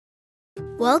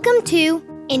Welcome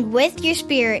to And With Your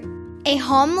Spirit, a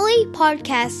homily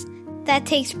podcast that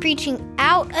takes preaching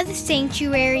out of the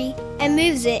sanctuary and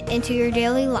moves it into your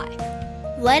daily life.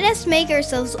 Let us make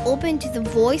ourselves open to the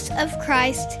voice of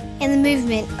Christ and the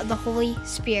movement of the Holy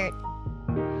Spirit,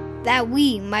 that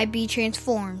we might be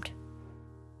transformed.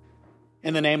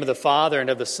 In the name of the Father, and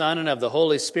of the Son, and of the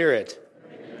Holy Spirit.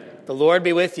 Amen. The Lord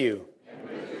be with you. And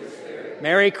with your spirit.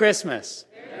 Merry Christmas.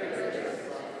 Merry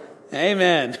Christmas.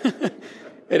 Amen.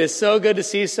 It is so good to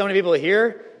see so many people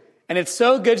here, and it's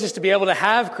so good just to be able to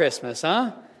have Christmas,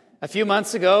 huh? A few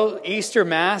months ago, Easter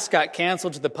Mass got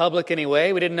canceled to the public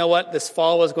anyway. We didn't know what this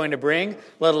fall was going to bring,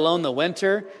 let alone the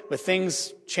winter, with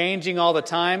things changing all the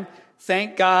time.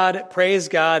 Thank God, praise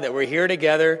God that we're here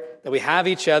together, that we have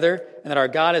each other, and that our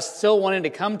God is still wanting to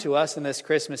come to us in this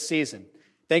Christmas season.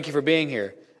 Thank you for being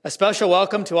here. A special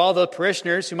welcome to all the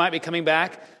parishioners who might be coming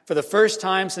back for the first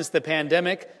time since the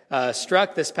pandemic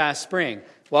struck this past spring.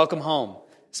 Welcome home.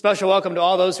 Special welcome to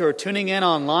all those who are tuning in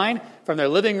online from their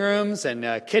living rooms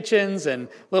and kitchens and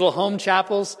little home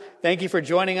chapels. Thank you for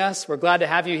joining us. We're glad to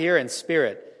have you here in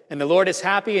spirit. And the Lord is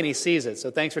happy and He sees it,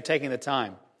 so thanks for taking the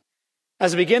time.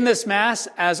 As we begin this Mass,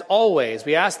 as always,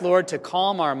 we ask the Lord to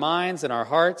calm our minds and our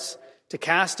hearts, to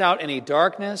cast out any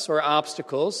darkness or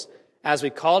obstacles as we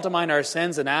call to mind our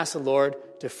sins and ask the Lord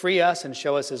to free us and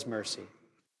show us His mercy.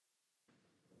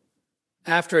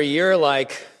 After a year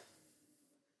like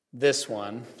this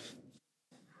one,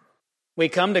 we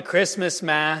come to Christmas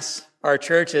Mass. Our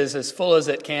church is as full as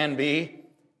it can be.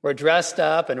 We're dressed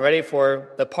up and ready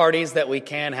for the parties that we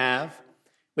can have.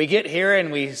 We get here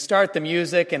and we start the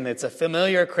music, and it's a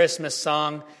familiar Christmas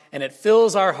song, and it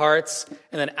fills our hearts.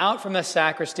 And then out from the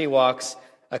sacristy walks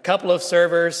a couple of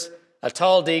servers, a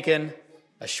tall deacon,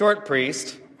 a short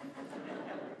priest,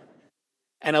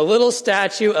 and a little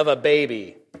statue of a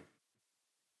baby.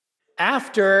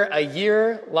 After a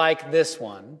year like this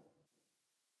one,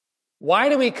 why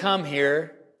do we come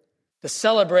here to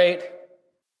celebrate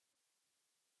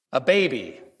a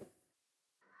baby?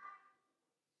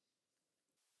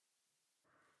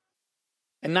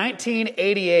 In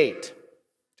 1988,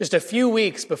 just a few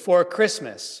weeks before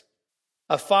Christmas,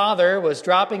 a father was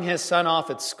dropping his son off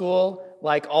at school,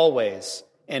 like always,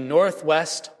 in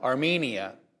northwest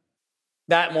Armenia.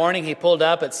 That morning, he pulled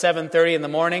up at 7:30 in the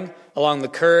morning along the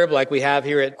curb like we have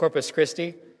here at Corpus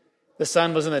Christi. The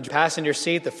son was in the passenger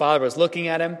seat. The father was looking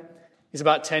at him. He's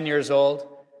about 10 years old.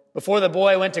 Before the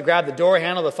boy went to grab the door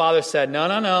handle, the father said, No.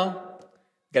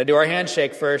 Got to do our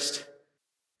handshake first.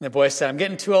 And the boy said, I'm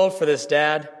getting too old for this,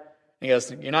 Dad. And he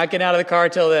goes, You're not getting out of the car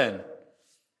till then.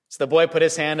 So the boy put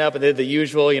his hand up and did the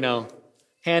usual,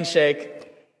 handshake.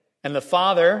 And the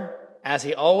father, as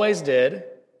he always did,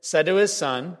 said to his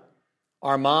son,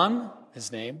 Armand,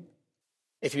 his name,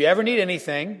 if you ever need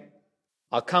anything,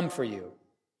 I'll come for you.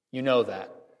 You know that.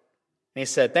 And he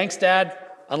said, Thanks, Dad.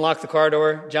 Unlocked the car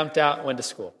door, jumped out, went to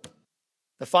school.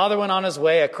 The father went on his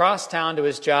way across town to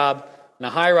his job in a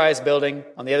high-rise building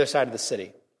on the other side of the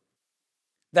city.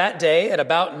 That day, at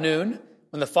about noon,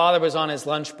 when the father was on his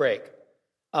lunch break,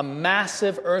 a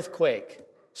massive earthquake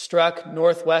struck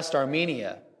northwest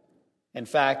Armenia. In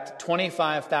fact,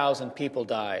 25,000 people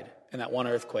died in that one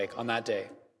earthquake on that day.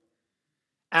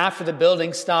 After the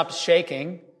building stopped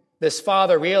shaking, this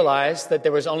father realized that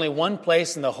there was only one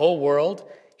place in the whole world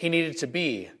he needed to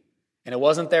be, and it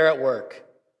wasn't there at work.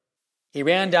 He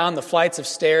ran down the flights of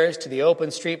stairs to the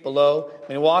open street below.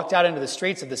 When he walked out into the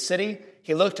streets of the city,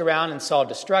 he looked around and saw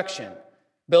destruction.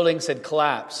 Buildings had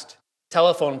collapsed.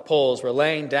 Telephone poles were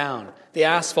laying down. The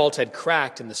asphalt had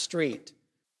cracked in the street.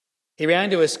 He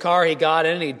ran to his car, he got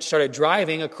in, and he started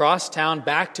driving across town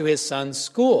back to his son's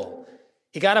school.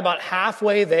 He got about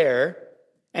halfway there,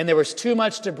 and there was too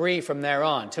much debris from there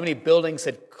on. Too many buildings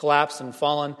had collapsed and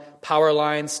fallen, power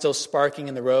lines still sparking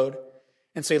in the road.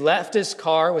 And so he left his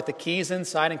car with the keys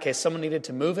inside in case someone needed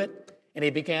to move it, and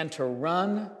he began to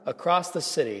run across the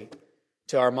city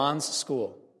to Armand's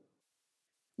school.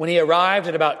 When he arrived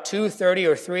at about 2:30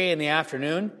 or 3 in the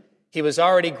afternoon, he was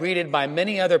already greeted by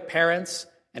many other parents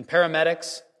and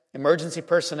paramedics, emergency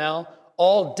personnel,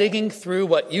 all digging through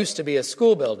what used to be a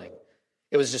school building.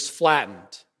 It was just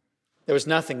flattened. There was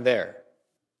nothing there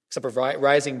except for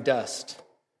rising dust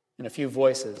and a few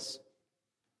voices.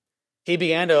 He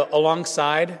began to,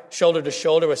 alongside, shoulder to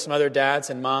shoulder with some other dads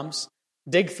and moms,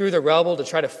 dig through the rubble to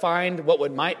try to find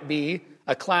what might be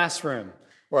a classroom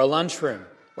or a lunchroom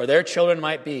where their children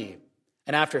might be.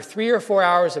 And after 3 or 4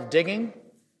 hours of digging,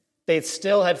 they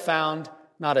still had found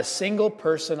not a single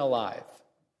person alive.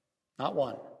 Not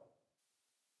one.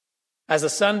 As the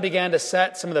sun began to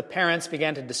set, some of the parents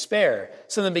began to despair.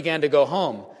 Some of them began to go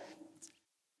home.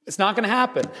 It's not going to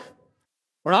happen.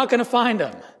 We're not going to find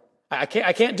them. I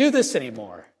can't do this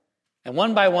anymore. And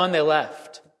one by one, they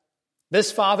left.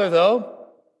 This father, though,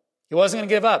 he wasn't going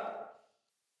to give up.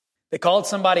 They called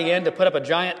somebody in to put up a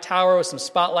giant tower with some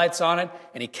spotlights on it,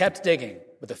 and he kept digging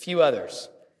with a few others.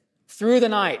 Through the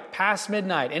night, past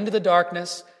midnight, into the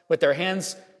darkness, with their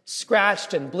hands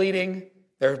scratched and bleeding,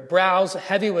 their brows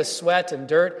heavy with sweat and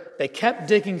dirt, they kept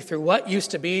digging through what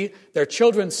used to be their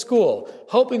children's school,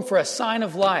 hoping for a sign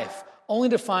of life, only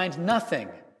to find nothing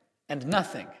and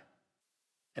nothing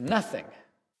and nothing.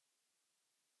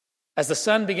 As the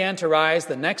sun began to rise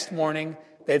the next morning,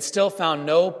 they had still found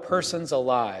no persons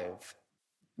alive,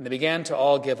 and they began to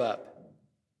all give up.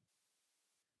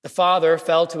 The father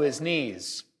fell to his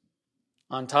knees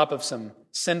on top of some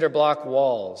cinder block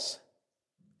walls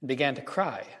and began to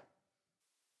cry.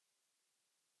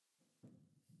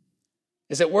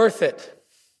 Is it worth it?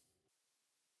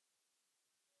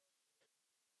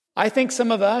 I think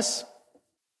some of us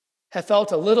have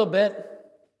felt a little bit,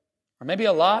 or maybe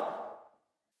a lot,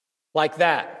 like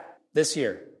that this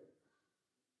year.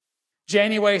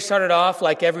 January started off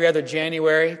like every other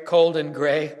January, cold and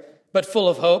gray, but full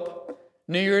of hope.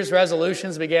 New Year's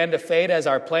resolutions began to fade as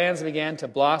our plans began to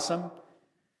blossom.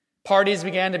 Parties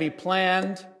began to be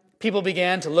planned. People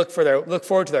began to look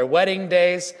forward to their wedding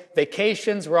days.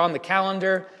 Vacations were on the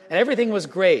calendar, and everything was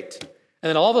great. And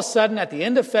then all of a sudden, at the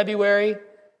end of February,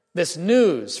 this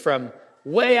news from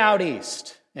way out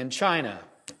east in China,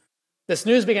 this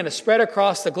news began to spread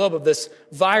across the globe of this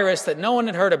virus that no one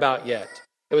had heard about yet.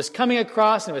 It was coming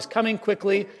across, and it was coming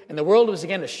quickly, and the world was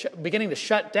beginning to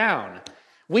shut down.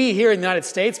 We here in the United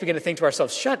States began to think to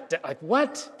ourselves, shut down? Like,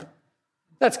 what?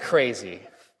 That's crazy.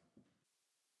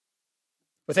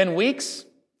 Within weeks,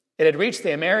 it had reached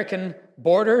the American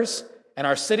borders, and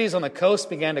our cities on the coast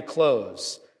began to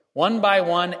close. One by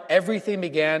one, everything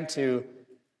began to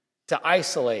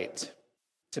isolate,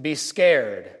 to be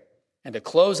scared, and to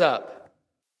close up.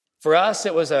 For us,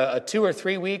 it was a 2 or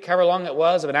 3 week, however long it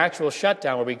was, of an actual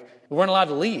shutdown where we weren't allowed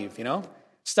to leave,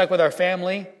 stuck with our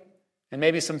family and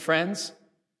maybe some friends.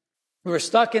 We were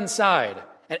stuck inside,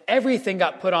 and everything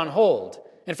got put on hold.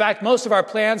 In fact, most of our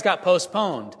plans got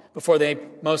postponed before they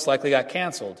most likely got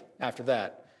canceled after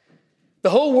that. The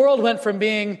whole world went from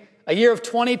being a year of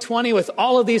 2020 with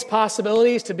all of these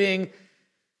possibilities to being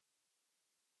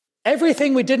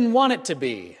everything we didn't want it to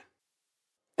be.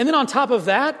 And then on top of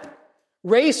that,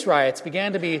 race riots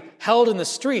began to be held in the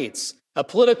streets. A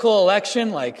political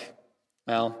election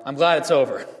I'm glad it's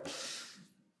over.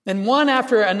 And one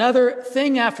after another,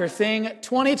 thing after thing,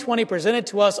 2020 presented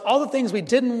to us all the things we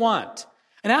didn't want.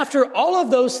 And after all of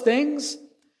those things,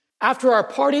 after our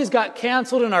parties got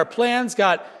canceled and our plans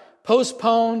got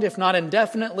postponed, if not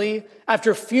indefinitely,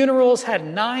 after funerals had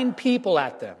 9 people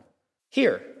at them,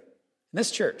 here, in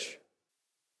this church,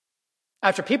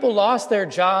 after people lost their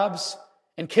jobs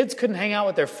and kids couldn't hang out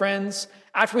with their friends,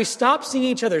 after we stopped seeing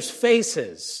each other's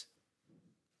faces,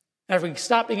 after we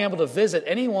stopped being able to visit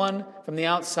anyone from the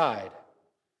outside,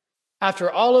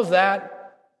 after all of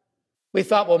that, we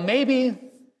thought, well, maybe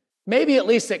at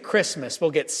least at Christmas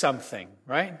we'll get something,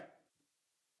 right?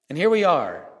 And here we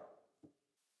are.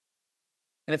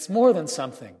 And it's more than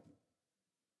something.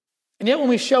 And yet when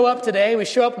we show up today, we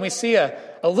show up and we see a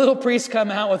little priest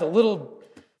come out with a little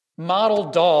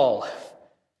model doll,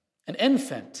 an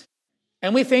infant.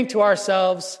 And we think to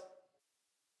ourselves,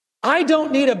 I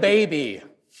don't need a baby.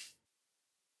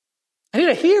 I need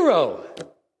a hero.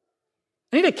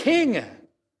 I need a king.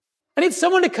 I need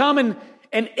someone to come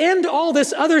and end all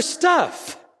this other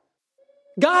stuff.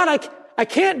 God, I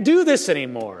can't do this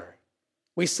anymore,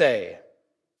 we say.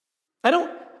 I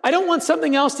don't want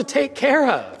something else to take care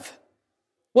of.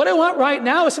 What I want right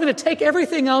now is something to take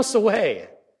everything else away.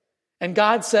 And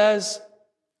God says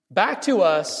back to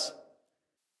us,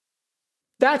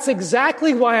 that's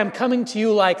exactly why I'm coming to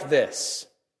you like this.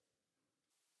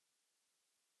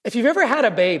 If you've ever had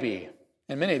a baby,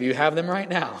 and many of you have them right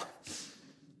now,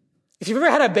 if you've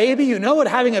ever had a baby, you know what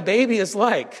having a baby is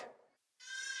like.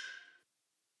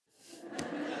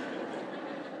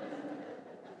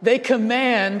 They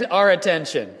command our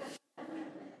attention.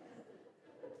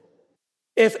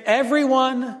 If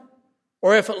everyone,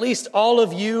 or if at least all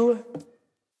of you,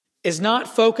 is not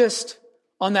focused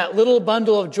on that little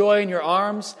bundle of joy in your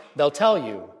arms, they'll tell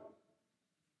you.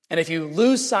 And if you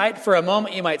lose sight for a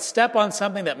moment, you might step on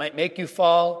something that might make you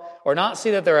fall or not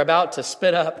see that they're about to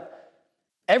spit up.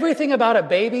 Everything about a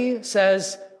baby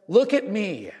says, look at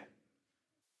me.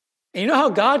 And you know how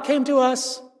God came to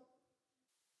us?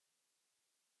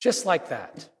 Just like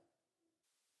that.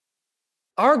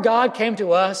 Our God came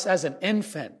to us as an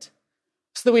infant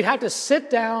so that we'd have to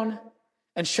sit down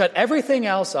and shut everything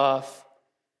else off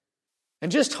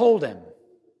and just hold him.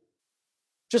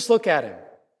 Just look at him.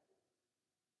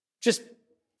 Just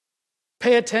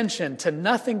pay attention to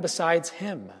nothing besides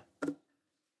him.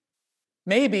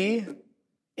 Maybe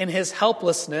in his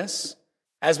helplessness,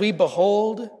 as we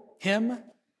behold him,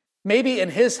 maybe in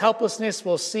his helplessness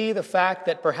we'll see the fact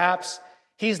that perhaps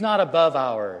he's not above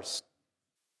ours.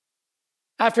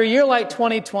 After a year like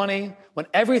 2020, when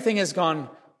everything has gone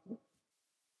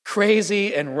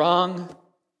crazy and wrong,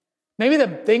 maybe the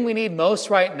thing we need most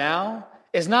right now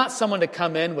is not someone to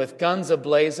come in with guns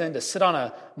ablazing, to sit on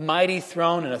a mighty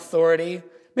throne and authority.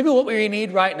 Maybe what we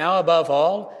need right now above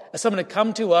all is someone to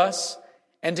come to us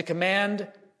and to command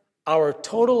our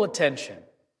total attention.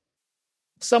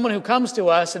 Someone who comes to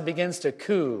us and begins to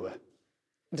coo,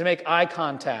 and to make eye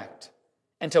contact,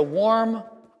 and to warm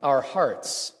our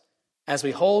hearts as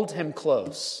we hold him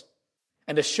close,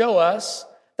 and to show us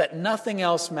that nothing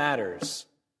else matters.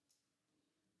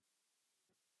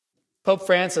 Pope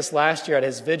Francis last year at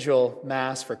his vigil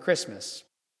mass for Christmas,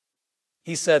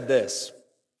 he said this: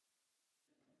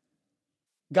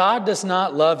 God does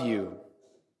not love you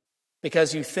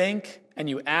because you think and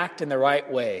you act in the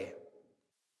right way.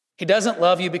 He doesn't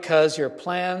love you because your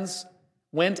plans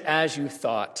went as you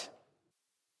thought.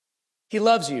 He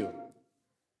loves you.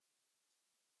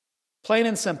 Plain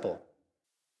and simple.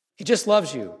 He just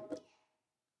loves you.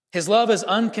 His love is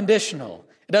unconditional.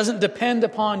 It doesn't depend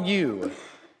upon you.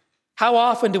 How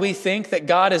often do we think that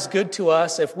God is good to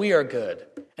us if we are good,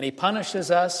 and he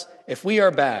punishes us if we are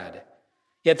bad?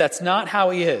 Yet that's not how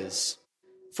he is.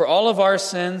 For all of our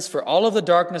sins, for all of the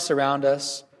darkness around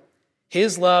us,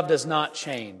 his love does not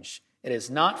change. It is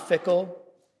not fickle.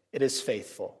 It is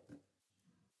faithful.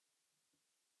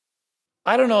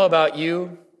 I don't know about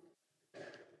you,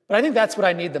 but I think that's what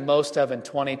I need the most of in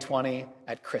 2020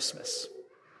 at Christmas.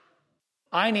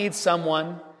 I need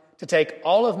someone to take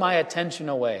all of my attention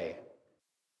away.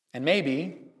 And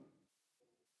maybe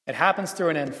it happens through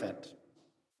an infant.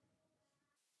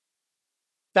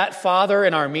 That father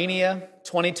in Armenia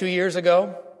 22 years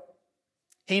ago,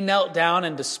 he knelt down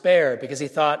in despair because he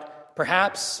thought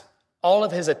perhaps all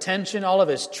of his attention, all of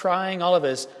his trying, all of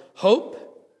his hope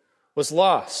was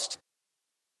lost.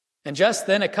 And just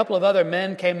then a couple of other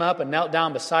men came up and knelt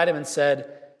down beside him and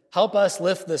said, "Help us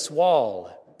lift this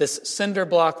wall, this cinder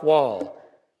block wall."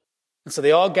 And so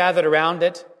they all gathered around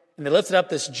it, and they lifted up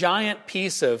this giant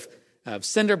piece of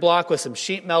cinder block with some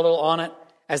sheet metal on it.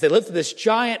 As they lifted this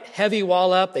giant heavy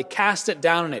wall up, they cast it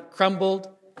down and it crumbled.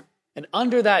 And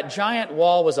under that giant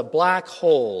wall was a black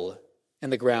hole in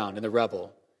the ground, in the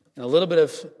rubble, and a little bit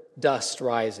of dust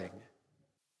rising.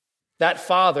 That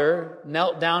father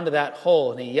knelt down to that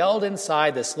hole and he yelled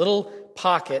inside this little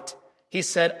pocket. He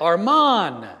said,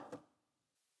 "Armand,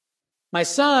 my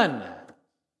son,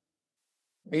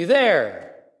 are you there?"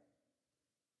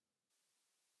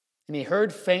 And he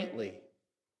heard faintly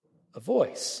a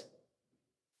voice,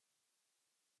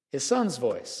 his son's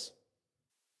voice,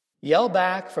 yell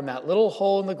back from that little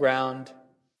hole in the ground,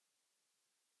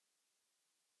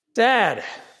 "Dad,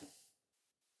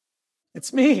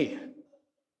 it's me.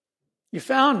 You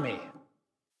found me."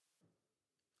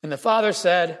 And the father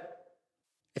said,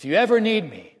 "If you ever need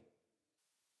me,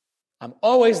 I'm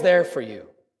always there for you.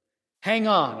 Hang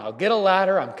on, I'll get a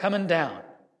ladder, I'm coming down."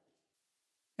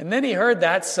 And then he heard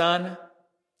that son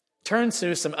turn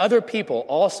to some other people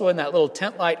also in that little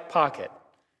tent-like pocket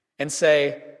and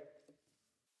say,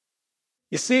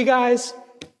 "You see, guys,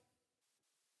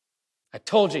 I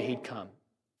told you he'd come."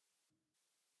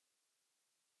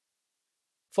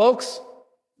 Folks,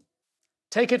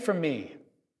 take it from me.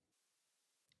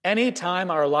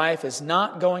 Anytime our life is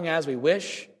not going as we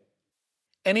wish,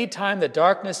 anytime the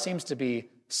darkness seems to be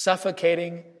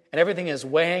suffocating and everything is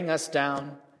weighing us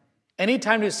down,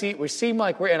 anytime we seem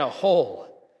like we're in a hole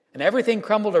and everything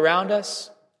crumbled around us,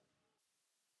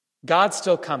 God's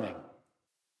still coming.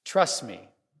 Trust me.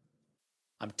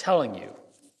 I'm telling you,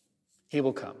 he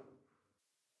will come.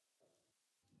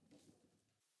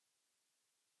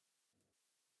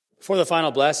 For the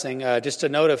final blessing, just a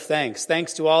note of thanks.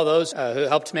 Thanks to all those who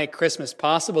helped make Christmas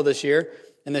possible this year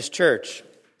in this church.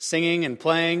 Singing and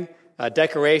playing,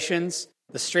 decorations,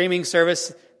 the streaming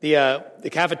service, the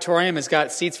cafetorium has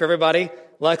got seats for everybody.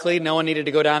 Luckily, no one needed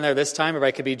to go down there this time.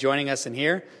 Everybody could be joining us in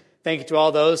here. Thank you to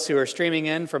all those who are streaming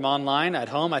in from online at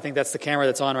home. I think that's the camera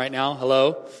that's on right now.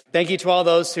 Hello. Thank you to all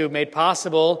those who made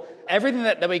possible everything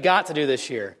that we got to do this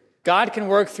year. God can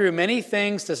work through many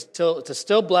things to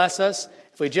still bless us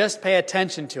if we just pay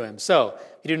attention to him. So,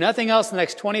 if you do nothing else in the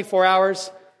next 24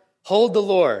 hours, hold the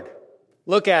Lord.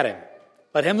 Look at him.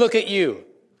 Let him look at you.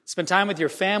 Spend time with your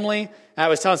family. I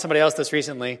was telling somebody else this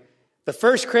recently. The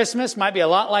first Christmas might be a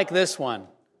lot like this one.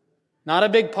 Not a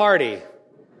big party.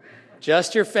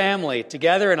 Just your family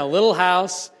together in a little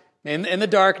house in the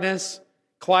darkness,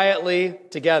 quietly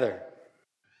together.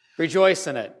 Rejoice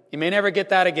in it. You may never get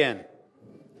that again.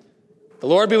 The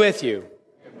Lord be with you.